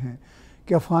करते हैं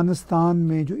कि अफ़गानिस्तान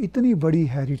में जो इतनी बड़ी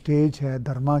हेरिटेज है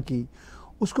धर्मा की,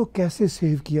 उसको कैसे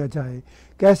सेव किया जाए,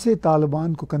 कैसे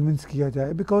तालिबान को कन्विंस किया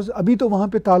जाए, बिकॉज़ अभी तो वहाँ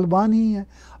पे तालिबान ही है,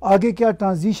 आगे क्या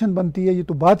ट्रांजिशन बनती है ये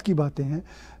तो बात की बातें हैं,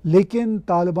 लेकिन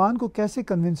तालिबान को कैसे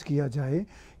कन्विंस किया जाए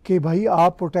कि भाई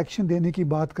आप प्रोटेक्शन देने की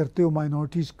बात करते हो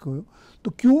माइनॉरिटीज़ को,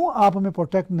 तो क्यों आप हमें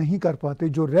प्रोटेक्ट नहीं कर पाते,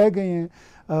 जो रह गए हैं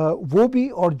वो भी,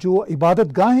 और जो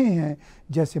इबादत गाहें हैं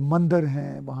जैसे मंदिर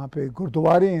हैं, वहाँ पे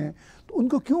गुरुद्वारे हैं, तो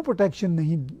उनको क्यों प्रोटेक्शन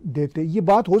नहीं देते? ये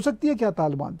बात हो सकती है क्या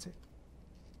तालिबान से?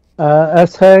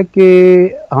 ऐसा है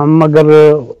कि हम अगर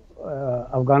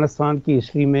अफ़गानिस्तान की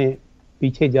हिस्ट्री में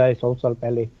पीछे जाए 100 साल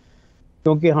पहले,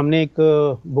 क्योंकि हमने एक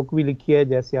बुक भी लिखी है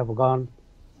जैसे अफ़गान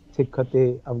सिख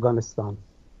अफ़गानिस्तान,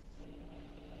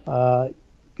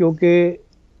 क्योंकि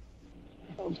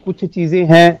कुछ चीज़ें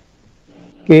हैं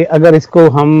कि अगर इसको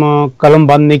हम कलम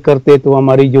बंद नहीं करते तो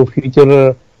हमारी जो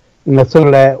फ्यूचर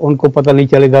नस्ल है उनको पता नहीं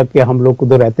चलेगा कि हम लोग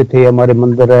उधर रहते थे, हमारे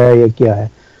मंदिर है या क्या है।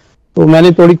 तो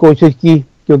मैंने थोड़ी कोशिश की,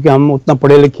 क्योंकि हम उतना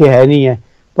पढ़े लिखे है नहीं है,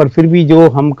 पर फिर भी जो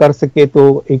हम कर सके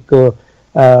तो एक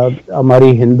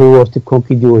हमारी हिंदू और सिखों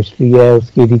की जो हिस्ट्री है,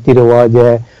 उसकी रीति रिवाज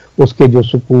है, उसके जो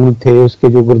स्कूल थे, उसके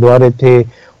जो गुरुद्वारे थे,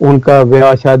 उनका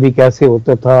ब्याह शादी कैसे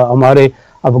होता था, हमारे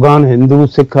अफगान हिंदू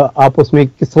सिख आपस में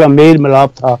किस तरह मेल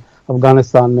मिलाप था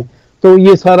अफगानिस्तान में, तो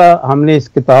ये सारा हमने इस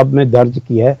किताब में दर्ज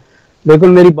किया है। लेकिन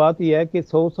मेरी बात यह है कि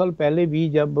 100 साल पहले भी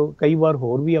जब कई बार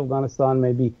और भी अफगानिस्तान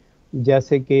में भी,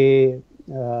 जैसे कि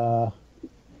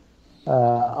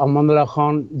अमन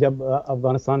खान जब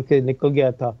अफगानिस्तान से निकल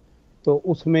गया था तो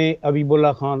उसमें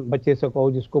अबीबुल्ला खान, बच्चे सकौ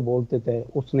जिसको बोलते थे,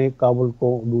 उसने काबुल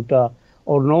को लूटा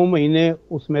और 9 महीने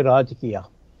उसमें राज किया।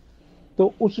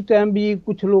 तो उस टाइम भी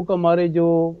कुछ लोग हमारे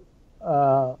जो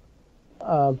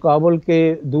काबुल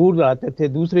के दूर रहते थे,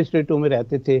 दूसरे स्टेटों में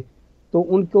रहते थे, तो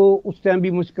उनको उस टाइम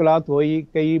भी मुश्किलात हुई,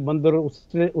 कई बंदर उस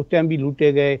टाइम भी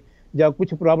लूटे गए, या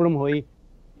कुछ प्रॉब्लम हुई।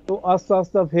 तो आस्ता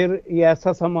आस्ता फिर ये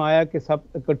ऐसा समय आया कि सब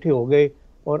इकट्ठे हो गए,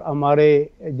 और हमारे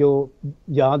जो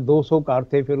जहाँ 200 घर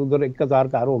थे फिर उधर 1000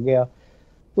 घर हो गया।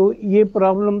 तो ये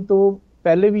प्रॉब्लम तो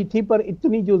पहले भी थी, पर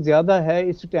इतनी जो ज़्यादा है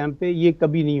इस टाइम पे ये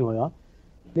कभी नहीं होया।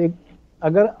 लेकिन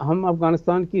अगर हम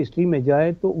अफ़गानिस्तान की हिस्ट्री में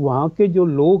जाए तो वहाँ के जो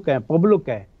लोग हैं, पब्लिक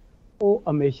है, वो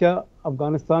हमेशा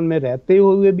अफ़गानिस्तान में रहते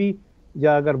हुए भी,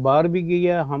 या अगर बाहर भी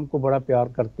गया, हमको बड़ा प्यार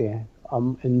करते हैं।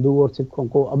 हम हिंदू और सिखों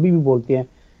को अभी भी बोलते हैं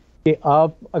कि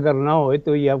आप अगर ना होए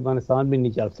तो ये अफ़गानिस्तान भी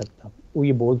नहीं चल सकता। वो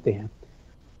ये बोलते हैं।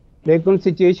 लेकिन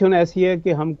सिचुएशन ऐसी है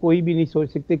कि हम कोई भी नहीं सोच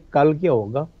सकते कल क्या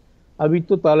होगा। अभी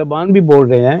तो तालिबान भी बोल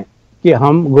रहे हैं कि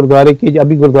हम गुरुद्वारे के,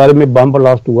 अभी गुरुद्वारे में बम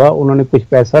ब्लास्ट हुआ, उन्होंने कुछ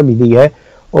पैसा भी दिया है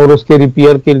और उसके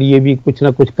रिपेयर के लिए भी कुछ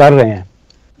ना कुछ कर रहे हैं,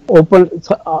 ओपन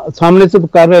सामने से तो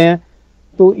कर रहे हैं।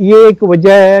 तो ये एक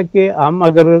वजह है कि हम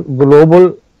अगर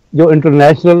ग्लोबल जो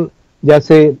इंटरनेशनल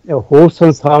जैसे होर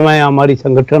संस्थाएं हमारी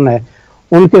संगठन है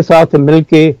उनके साथ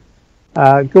मिलके,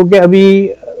 क्योंकि अभी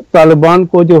तालिबान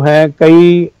को जो है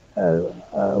कई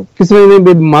किसी ने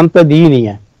भी मान्यता दी नहीं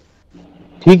है,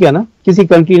 ठीक है ना, किसी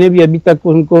कंट्री ने भी अभी तक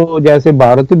उनको, जैसे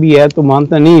भारत भी है तो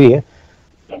मानता नहीं रही है।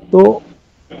 तो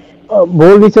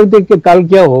बोल नहीं सकते कि कल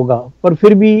क्या होगा, पर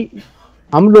फिर भी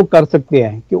हम लोग कर सकते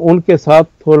हैं कि उनके साथ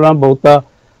थोड़ा बहुत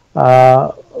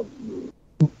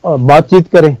बातचीत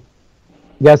करें।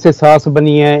 जैसे सास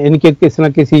बनी है, इनके किसी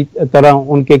न किसी तरह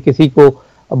उनके किसी को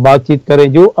बातचीत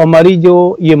करें। जो हमारी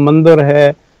जो ये मंदिर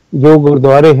है, जो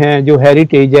गुरुद्वारे हैं, जो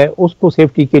हेरिटेज है, उसको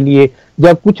सेफ्टी के लिए,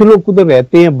 जब कुछ लोग उधर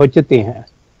रहते हैं, बचते हैं,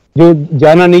 जो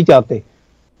जाना नहीं चाहते,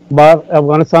 बाहर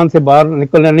अफगानिस्तान से बाहर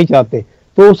निकलना नहीं चाहते,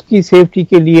 तो उसकी सेफ्टी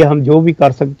के लिए हम जो भी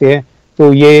कर सकते हैं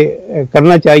तो ये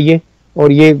करना चाहिए।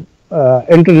 और ये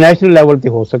इंटरनेशनल लेवल पे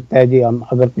हो सकता है जी। हम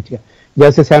अगर कुछ,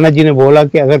 जैसे सेना जी ने बोला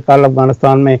कि अगर कल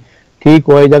अफगानिस्तान में ठीक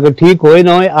होए, अगर ठीक होए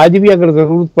ना होए, आज भी अगर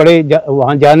ज़रूरत पड़े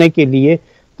वहाँ जाने के लिए,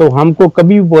 तो हमको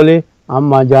कभी भी बोले, हम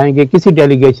वहाँ जाएंगे, किसी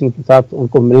डेलीगेशन के साथ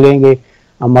उनको मिलेंगे।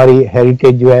 हमारी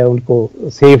हेरिटेज जो है उनको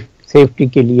सेफ्टी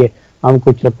के लिए हम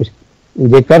कुछ ना कुछ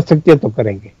ये कर सकते हैं तो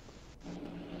करेंगे।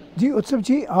 जी उत्सव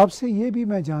जी, आपसे ये भी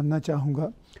मैं जानना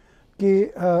चाहूँगा कि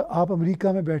आप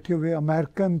अमेरिका में बैठे हुए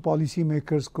अमेरिकन पॉलिसी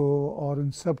मेकर्स को और उन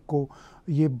सब को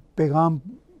ये पैगाम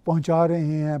पहुंचा रहे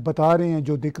हैं, बता रहे हैं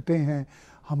जो दिक्कतें हैं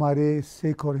हमारे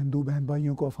सिख और हिंदू बहन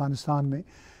भाइयों को अफ़गानिस्तान में।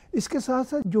 इसके साथ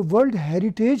साथ जो वर्ल्ड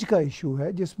हेरिटेज का इशू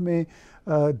है, जिसमें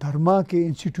धर्मा के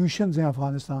इंस्टीट्यूशंस हैं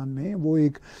अफ़गानिस्तान में, वो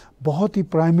एक बहुत ही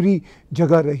प्राइमरी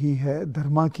जगह रही है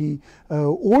धर्मा की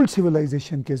ओल्ड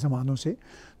सिविलाइजेशन के ज़मानों से।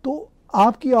 तो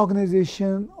आपकी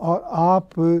ऑर्गेनाइजेशन और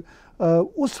आप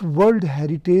उस वर्ल्ड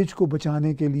हेरिटेज को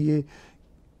बचाने के लिए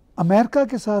अमेरिका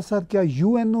के साथ साथ क्या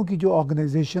यूएनओ की जो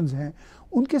ऑर्गेनाइजेशंस हैं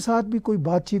उनके साथ भी कोई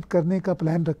बातचीत करने का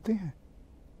प्लान रखते हैं?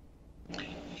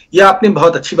 यह आपने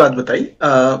बहुत अच्छी बात बताई।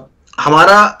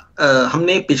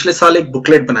 हमने पिछले साल एक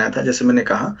बुकलेट बनाया था, जैसे मैंने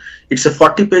कहा, it's a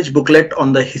 40 page booklet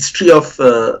on the history of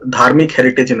धार्मिक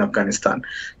हेरिटेज इन अफगानिस्तान।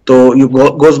 तो you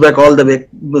goes back all the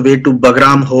way to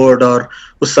Bagram horde, और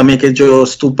उस समय के जो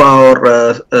स्तूपा और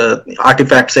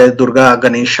आर्टिफैक्ट्स है, Durga,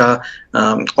 Ganesha,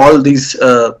 all these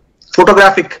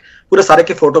photographic, पूरे सारे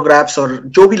के फोटोग्राफ्स और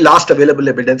जो भी लास्ट अवेलेबल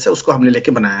एविडेंस है उसको हमने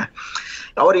लेके बनाया है।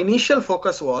 Our initial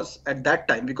focus was at that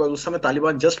time, because उस समय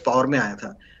तालिबान just power में आया था,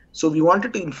 so we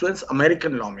wanted to influence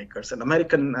American lawmakers and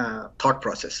American thought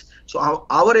process. So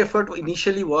our effort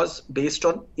initially was based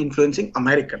on influencing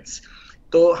Americans.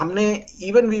 तो हमने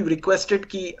even we requested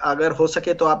कि अगर हो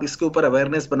सके तो आप इसके ऊपर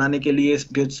awareness बनाने के लिए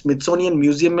स्मिथसोनियन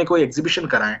म्यूजियम में कोई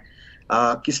exhibition कराएं,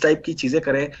 किस टाइप की चीजें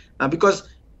करें, because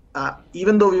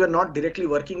even though we were not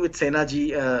directly working with Sena ji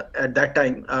at that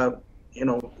time, you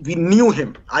know, we knew him,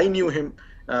 I knew him,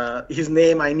 his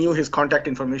name, I knew his contact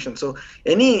information. So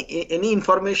any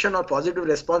information or positive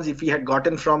response if we had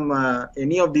gotten from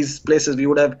any of these places, we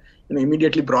would have, you know,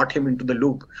 immediately brought him into the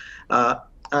loop,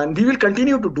 and we will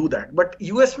continue to do that. But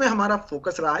US में हमारा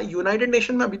focus रहा है, United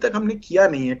Nation में अभी तक हमने किया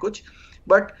नहीं है कुछ,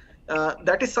 but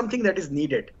that is something that is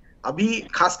needed. अभी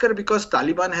खासकर because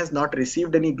Taliban has not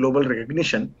received any global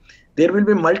recognition, there will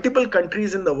be multiple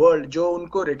countries in the world जो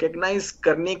उनको recognize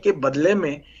करने के बदले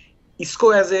में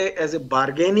इसको as a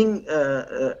bargaining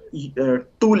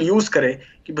tool use करे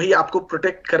कि भाई आपको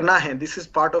protect करना है, this is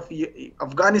part of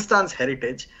Afghanistan's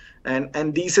heritage,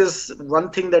 and this is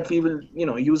one thing that we will, you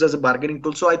know, use as a bargaining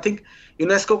tool. So I think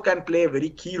UNESCO can play a very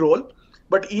key role.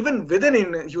 But even within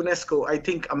UNESCO, I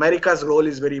think America's role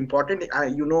is very important.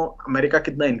 You know, America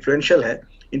कितना influential है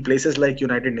in places like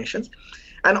United Nations,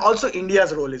 and also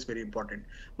India's role is very important.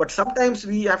 But sometimes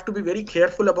we have to be very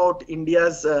careful about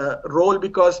India's role,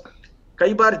 because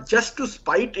कई बार just to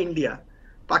spite India,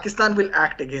 Pakistan will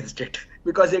act against it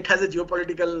because it has a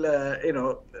geopolitical, you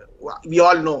know, we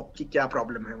all know कि क्या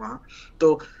problem है वहाँ.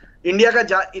 तो India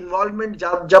का involvement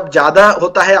जब ज्यादा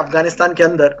होता है अफगानिस्तान के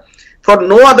अंदर, for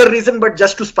no other reason but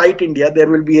just to spite India, there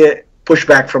will be a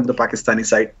pushback from the Pakistani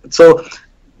side. So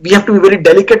we have to be very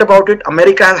delicate about it.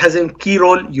 America has a key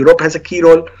role, Europe has a key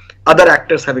role, other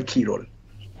actors have a key role.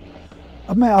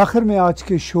 अब मैं आखिर में आज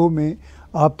के show में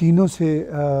आप तीनों से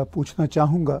पूछना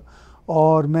चाहूँगा,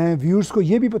 और मैं व्यूअर्स को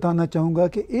ये भी बताना चाहूँगा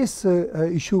कि इस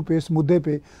इशू पे, इस मुद्दे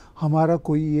पे हमारा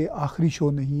कोई ये आखिरी शो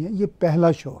नहीं है, ये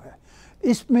पहला शो है।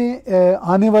 इसमें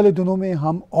आने वाले दिनों में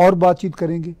हम और बातचीत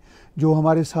करेंगे। जो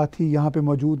हमारे साथी यहाँ पे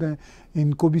मौजूद हैं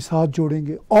इनको भी साथ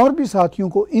जोड़ेंगे और भी साथियों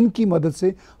को इनकी मदद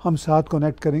से हम साथ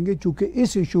कनेक्ट करेंगे, चूँकि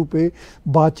इस इशू पे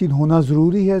बातचीत होना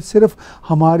ज़रूरी है। सिर्फ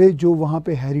हमारे जो वहाँ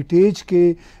पे हेरिटेज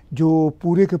के जो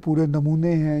पूरे के पूरे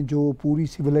नमूने हैं, जो पूरी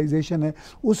सिविलाइजेशन है,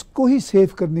 उसको ही सेव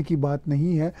करने की बात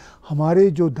नहीं है। हमारे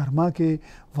जो धर्मा के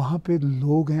वहाँ पे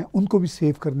लोग हैं उनको भी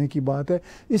सेव करने की बात है।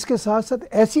 इसके साथ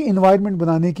साथ ऐसी इन्वायरमेंट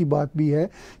बनाने की बात भी है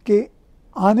कि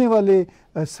आने वाले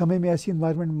समय में ऐसी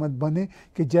इन्वायरमेंट मत बने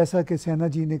कि जैसा कि सेना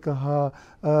जी ने कहा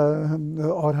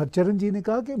और हरचरण जी ने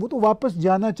कहा कि वो तो वापस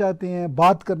जाना चाहते हैं,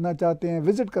 बात करना चाहते हैं,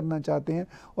 विज़िट करना चाहते हैं,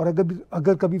 और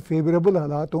अगर कभी फेवरेबल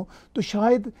हालात हों तो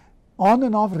शायद ऑन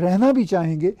एंड ऑफ रहना भी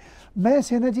चाहेंगे। मैं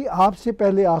सेना जी आपसे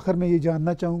पहले आखिर में ये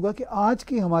जानना चाहूँगा कि आज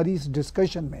की हमारी इस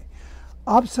डिस्कशन में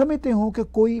आप समझते हो कि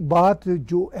कोई बात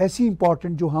जो ऐसी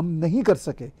इम्पॉर्टेंट जो हम नहीं कर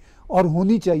सके और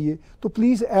होनी चाहिए, तो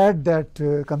please add that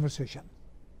conversation.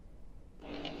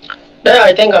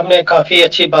 I think आपने काफी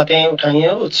अच्छी बातें उठाई हैं।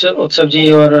 उत्सव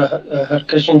जी और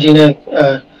हरकृष्ण जी ने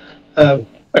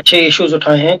अच्छे इश्यूज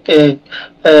उठाए हैं कि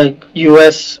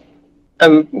यूएस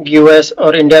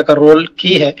और इंडिया का रोल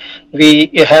की है। We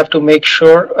have to make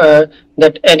sure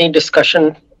that any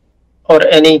discussion or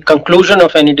any conclusion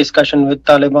of any discussion with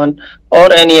Taliban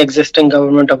or any existing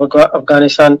government of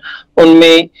Afghanistan,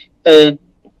 unme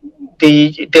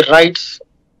the rights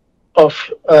of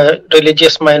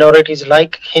religious minorities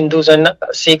like Hindus and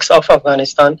Sikhs of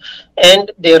Afghanistan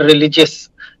and their religious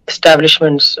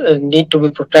establishments need to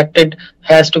be protected,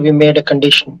 has to be made a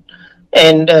condition.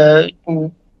 And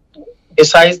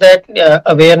besides that,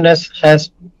 awareness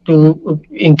has to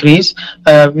increase.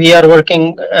 We are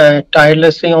working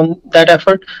tirelessly on that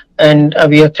effort, and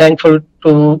we are thankful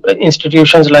to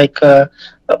institutions like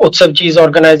Utsav ji's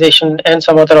organization and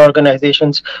some other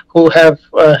organizations who have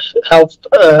helped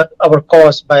our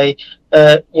cause by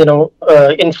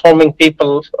informing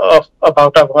people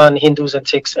about Afghan Hindus and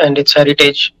Sikhs and its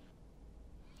heritage.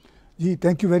 Ji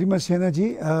thank you very much सेना जी।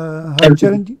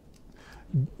 हरचरण जी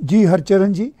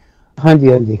हरचरण जी, हाँ जी,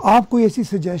 हाँ जी, आप कोई ऐसी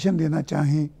suggestion देना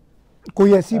चाहें,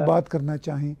 कोई ऐसी बात करना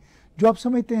चाहें जो आप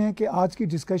समझते हैं कि आज की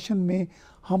डिस्कशन में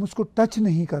हम उसको टच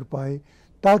नहीं कर पाए,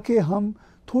 ताकि हम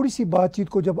थोड़ी सी बातचीत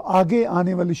को जब आगे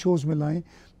आने वाले शोज़ में लाएं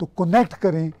तो कनेक्ट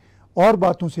करें और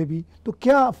बातों से भी। तो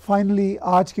क्या फाइनली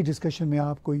आज की डिस्कशन में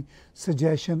आप कोई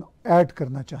सजेशन ऐड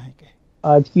करना चाहेंगे?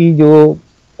 आज की जो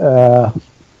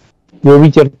भी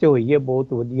चर्चा हुई है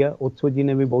बहुत वधिया। उत्सव जी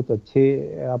ने भी बहुत अच्छे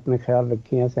अपने ख्याल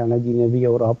रखे हैं, सेना जी ने भी,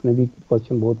 और आपने भी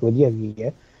क्वेश्चन बहुत वधिया की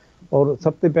है। और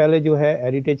सबसे पहले जो है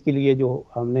हेरिटेज के लिए जो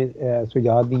हमने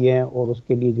सुझाव दिए हैं और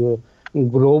उसके लिए जो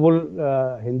ग्लोबल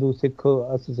हिंदू सिख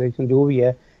एसोसिएशन जो भी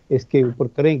है इसके ऊपर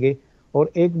करेंगे।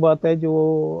 और एक बात है जो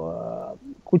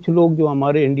कुछ लोग जो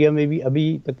हमारे इंडिया में भी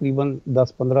अभी तकरीबन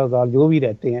 10-15 हज़ार जो भी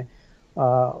रहते हैं,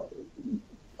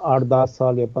 8-10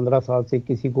 साल या 15 साल से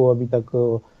किसी को अभी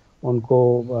तक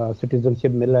उनको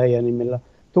सिटीजनशिप मिला है या नहीं मिला,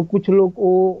 तो कुछ लोग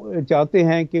वो चाहते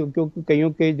हैं कि क्योंकि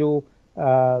कईयों के जो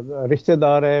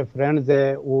रिश्तेदार है, फ्रेंड्स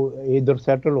है, वो इधर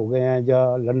सेटल हो गए हैं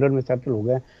या लंदन में सेटल हो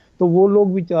गए हैं, तो वो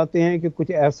लोग भी चाहते हैं कि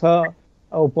कुछ ऐसा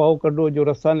उपाय कर दो जो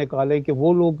रास्ता निकाले कि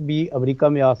वो लोग भी अमेरिका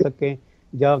में आ सकें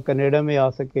या कनाडा में आ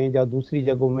सकें या दूसरी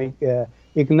जगहों में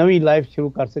एक नई लाइफ शुरू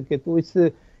कर सके। तो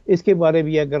इसके बारे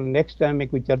भी अगर नेक्स्ट टाइम में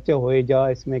कोई चर्चा होए या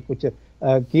इसमें कुछ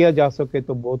किया जा सके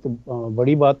तो बहुत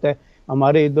बड़ी बात है।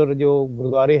 हमारे इधर जो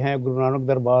गुरुद्वारे हैं, गुरु नानक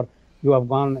दरबार जो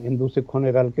अफगान हिंदू सिखों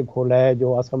ने रल के खोला है,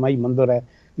 जो असमाई मंदिर है,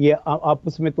 ये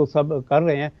आपस में तो सब कर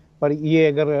रहे हैं, पर ये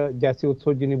अगर जैसे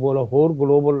उत्सव जी ने बोला और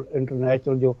ग्लोबल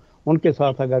इंटरनेशनल जो उनके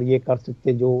साथ अगर ये कर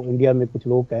सकते, जो इंडिया में कुछ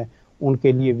लोग हैं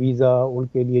उनके लिए वीज़ा,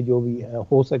 उनके लिए जो भी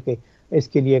हो सके,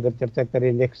 इसके लिए अगर चर्चा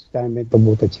करें नेक्स्ट टाइम में तो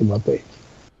बहुत अच्छी बात है।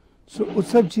 So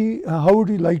Utsav ji, how would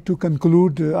you like to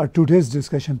conclude today's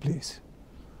discussion, please?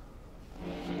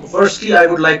 Firstly, I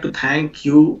would like to thank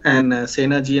you and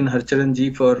Sena ji and Harcharan ji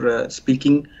for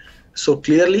speaking so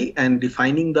clearly and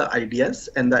defining the ideas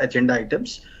and the agenda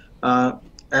items.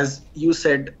 As you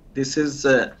said, this is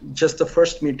just the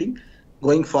first meeting.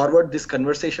 Going forward, this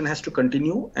conversation has to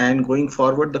continue, and going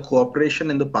forward, the cooperation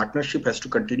and the partnership has to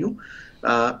continue.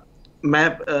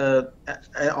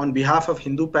 On behalf of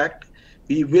Hindu Pact,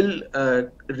 we will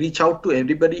reach out to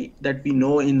everybody that we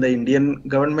know in the Indian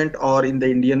government or in the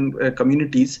Indian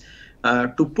communities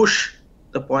to push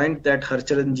the point that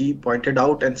Harcharan ji pointed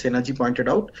out and Sena ji pointed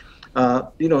out.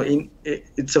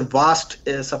 It's a vast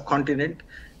subcontinent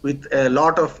with a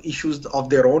lot of issues of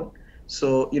their own.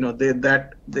 So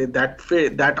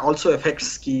that also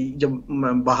affects कि जब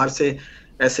बाहर से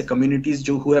ऐसे communities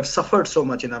who have suffered so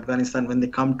much in Afghanistan, when they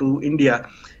come to India,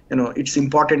 it's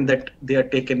important that they are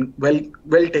taken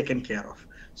well taken care of.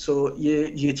 So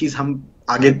ये चीज हम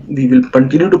आगे we will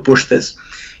continue to push this.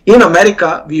 In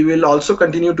America, we will also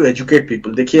continue to educate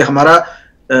people. देखिए हमारा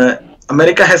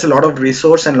America has a lot of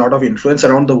resource and a lot of influence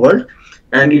around the world,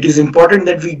 and it is important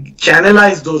that we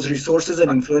channelize those resources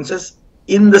and influences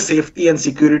in the safety and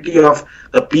security of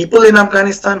the people in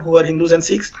Afghanistan who are Hindus and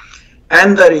Sikhs,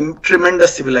 and the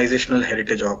tremendous civilizational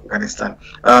heritage of Afghanistan.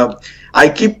 I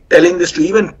keep telling this to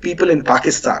even people in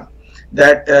Pakistan,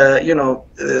 that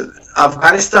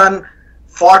Afghanistan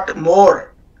fought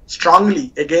more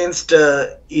strongly against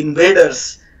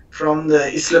invaders from the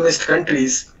Islamist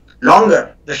countries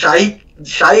longer. The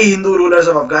Shahi Hindu rulers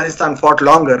of Afghanistan fought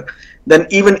longer than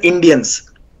even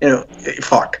Indians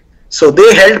fought. So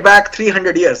they held back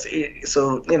 300 years.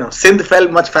 So Sindh fell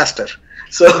much faster.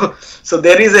 So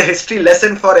there is a history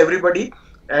lesson for everybody,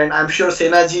 and I'm sure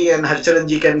Sena ji and Harcharan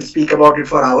ji can speak about it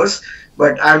for hours.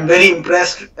 But I'm very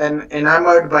impressed and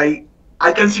enamored by.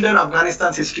 I consider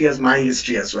Afghanistan's history as my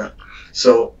history as well.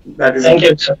 So that is. Thank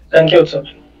you, sir. Thank you, sir.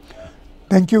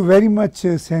 Thank you very much,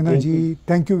 Sena ji.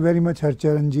 Thank you very much,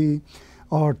 Harcharan ji,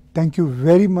 or thank you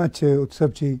very much,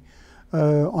 Utsav ji.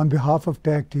 On behalf of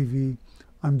TAG TV,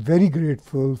 I'm very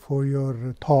grateful for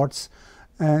your thoughts,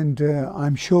 and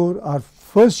I'm sure our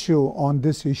first show on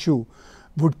this issue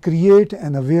would create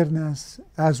an awareness,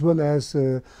 as well as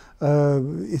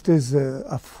it is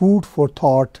a food for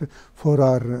thought for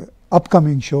our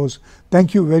upcoming shows.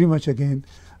 Thank you very much again,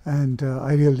 and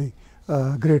I really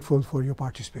grateful for your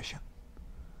participation.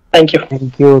 Thank you.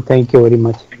 Thank you very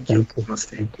much.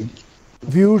 Thank you.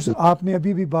 Viewers, आपने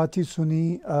अभी भी बातचीत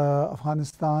सुनी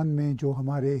अफ़गानिस्तान में जो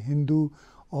हमारे हिंदू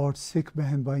और सिख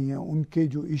बहन भाई हैं, उनके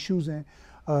जो इश्यूज़ हैं,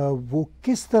 वो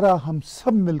किस तरह हम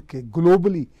सब मिलके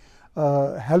ग्लोबली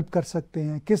हेल्प कर सकते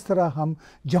हैं, किस तरह हम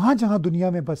जहाँ जहाँ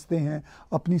दुनिया में बसते हैं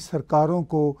अपनी सरकारों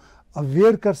को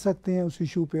अवेयर कर सकते हैं उस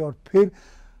इशू पे, और फिर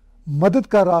मदद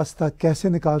का रास्ता कैसे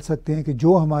निकाल सकते हैं कि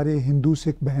जो हमारे हिंदू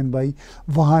सिख बहन भाई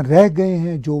वहाँ रह गए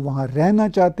हैं, जो वहाँ रहना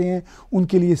चाहते हैं,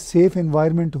 उनके लिए सेफ़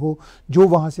एनवायरनमेंट हो, जो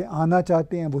वहाँ से आना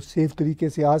चाहते हैं वो सेफ़ तरीके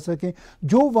से आ सकें,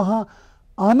 जो वहाँ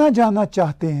आना जाना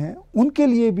चाहते हैं उनके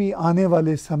लिए भी आने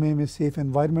वाले समय में सेफ़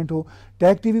एनवायरनमेंट हो।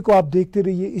 टैग टीवी को आप देखते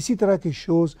रहिए, इसी तरह के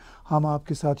शोज़ हम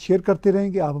आपके साथ शेयर करते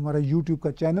रहेंगे। आप हमारा यूट्यूब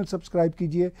का चैनल सब्सक्राइब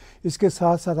कीजिए। इसके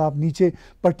साथ साथ आप नीचे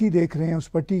पट्टी देख रहे हैं, उस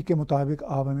पट्टी के मुताबिक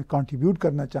आप हमें कंट्रीब्यूट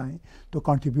करना चाहें तो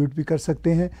कंट्रीब्यूट भी कर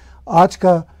सकते हैं। आज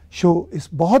का शो इस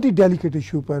बहुत ही डेलिकेट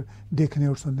इशू पर देखने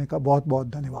और सुनने का बहुत बहुत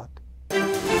धन्यवाद।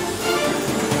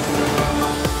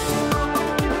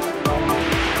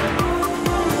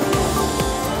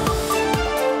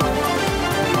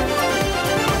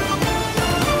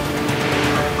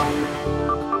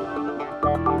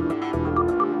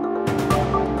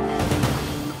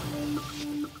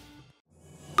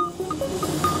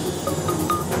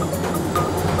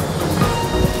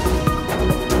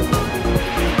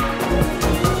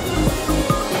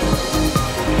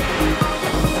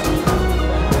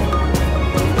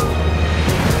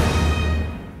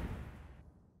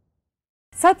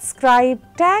 Subscribe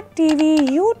TAG TV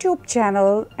YouTube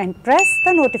channel and press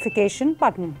the notification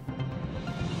button.